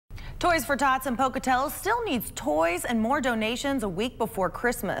Toys for Tots in Pocatello still needs toys and more donations a week before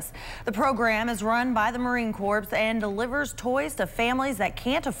Christmas. The program is run by the Marine Corps and delivers toys to families that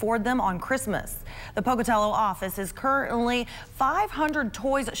can't afford them on Christmas. The Pocatello office is currently 500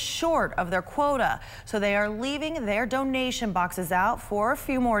 toys short of their quota, so they are leaving their donation boxes out for a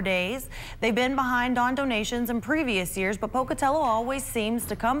few more days. They've been behind on donations in previous years, but Pocatello always seems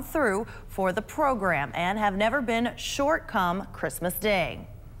to come through for the program and have never been short come Christmas Day.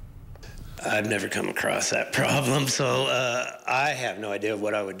 I've never come across that problem, so I have no idea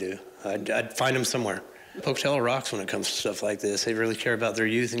what I would do. I'd find them somewhere. Pocatello rocks when it comes to stuff like this. They really care about their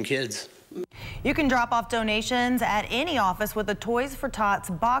youth and kids. You can drop off donations at any office with a Toys for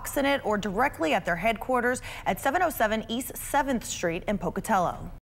Tots box in it or directly at their headquarters at 707 East 7th Street in Pocatello.